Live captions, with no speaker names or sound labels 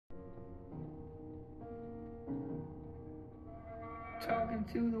talking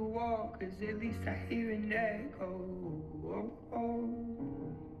to the wall, 'cause at least I hear an echo.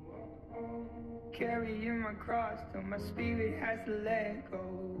 Carrying my cross till my spirit has to let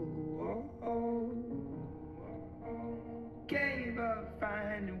go. Gave up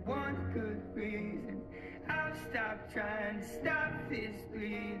finding one good reason. I've stopped trying to stop this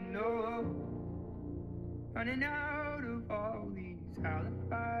bleeding. No, running out of all these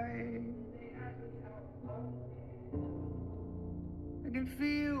alibis. I can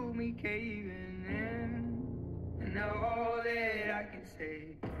feel me caving in, and now all that I can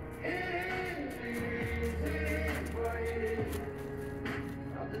say is what it is.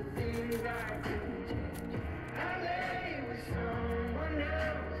 All the things I couldn't change, I lay with someone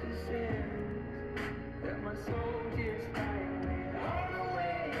else's sins. Let my soul just fly away, all the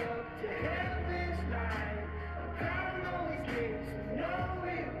way up to heaven's light. I found those gates with no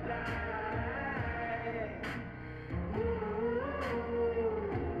reply.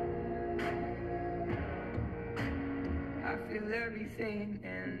 I feel everything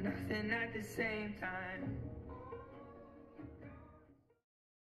and nothing at the same time.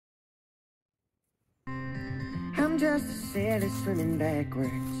 I'm just a sailor swimming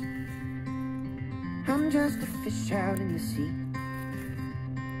backwards. I'm just a fish out in the sea.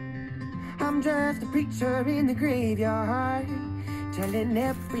 I'm just a preacher in the graveyard, telling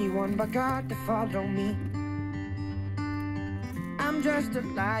everyone but God to follow me. I'm just a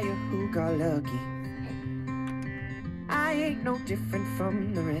liar who got lucky. I ain't no different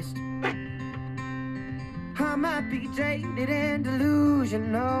from the rest. I might be jaded and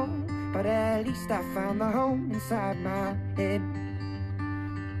delusional, but at least I found the home inside my head.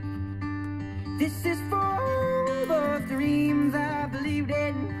 This is for all those dreams I believed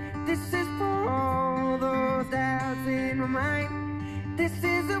in. This is for all those doubts in my mind. This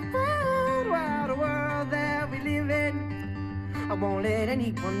is a wild, wild world that we live in. I won't let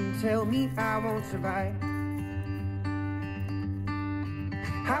anyone tell me I won't survive.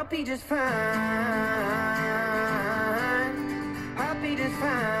 I'll be just fine. I'll be just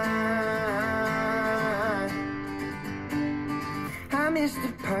fine. I miss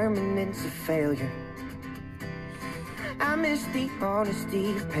the permanence of failure. I miss the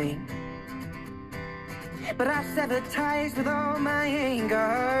honesty of pain. But I severed ties with all my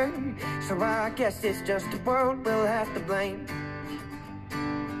anger, so I guess it's just the world we'll have to blame.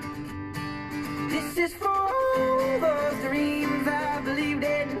 This is for all those dreams I believed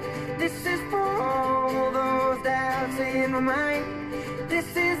in. This is for all those doubts in my mind.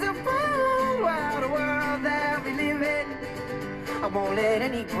 This is a wild, wild world that we live in. I won't let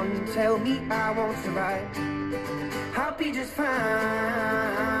anyone tell me I won't survive. I'll be just fine.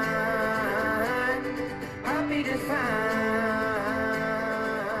 I'll be just fine.